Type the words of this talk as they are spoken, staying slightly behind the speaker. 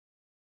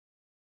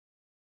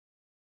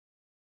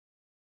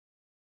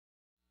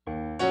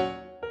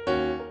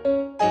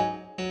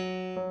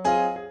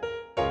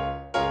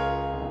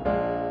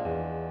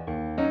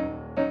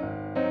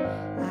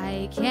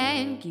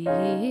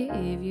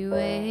give you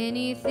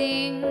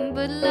anything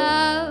but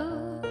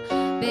love,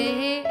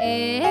 baby.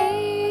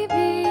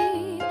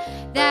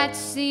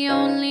 That's the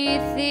only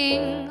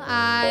thing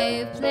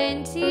I've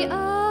plenty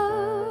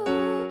of,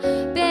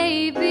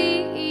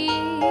 baby.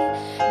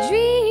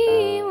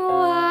 Dream a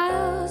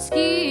while,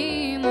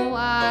 scheme a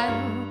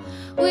while,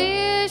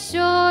 we're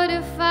sure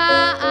to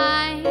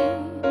find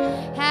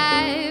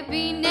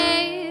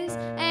happiness.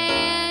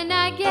 And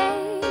I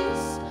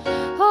guess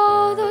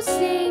all those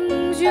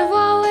things you've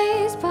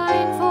always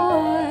pined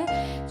for.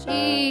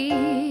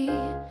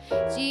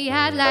 Gee,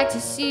 I'd like to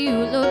see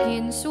you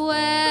looking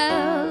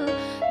swell,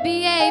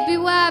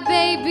 B-A-B-Y,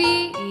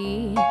 baby.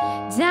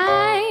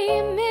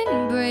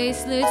 Diamond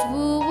bracelets,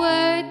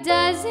 Woolworth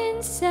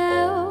doesn't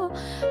sell,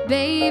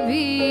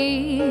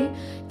 baby.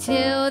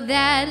 Till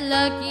that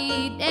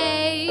lucky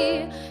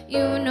day,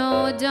 you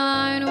know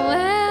darn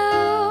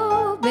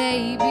well,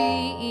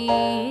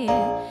 baby,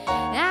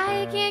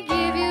 I can't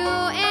give you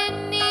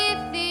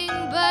anything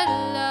but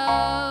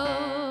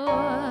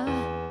love.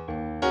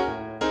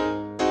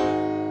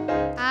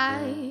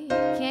 I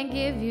can't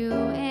give you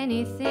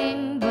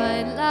anything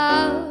but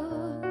love,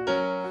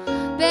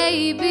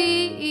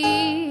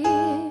 baby.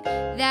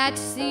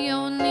 That's the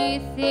only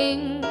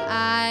thing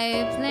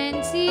I've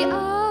plenty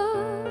of,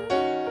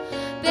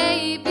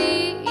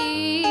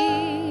 baby.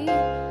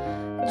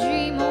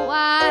 Dream a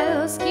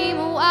while, scheme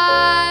a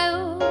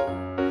while,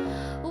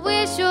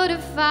 we're sure to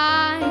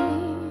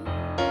find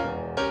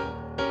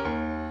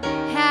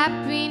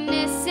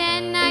happiness.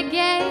 And I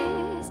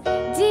guess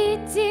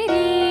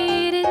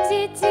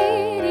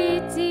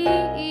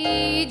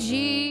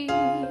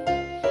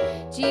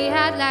Gee,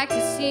 I'd like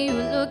to see you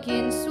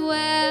looking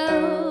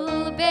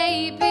swell,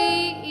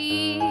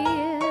 baby.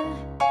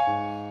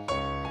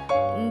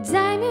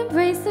 Diamond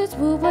bracelets,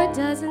 Woolworth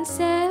doesn't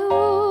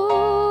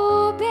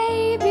sell,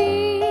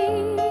 baby.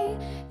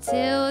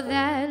 Till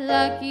that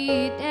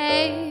lucky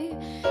day,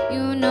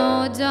 you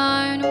know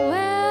darn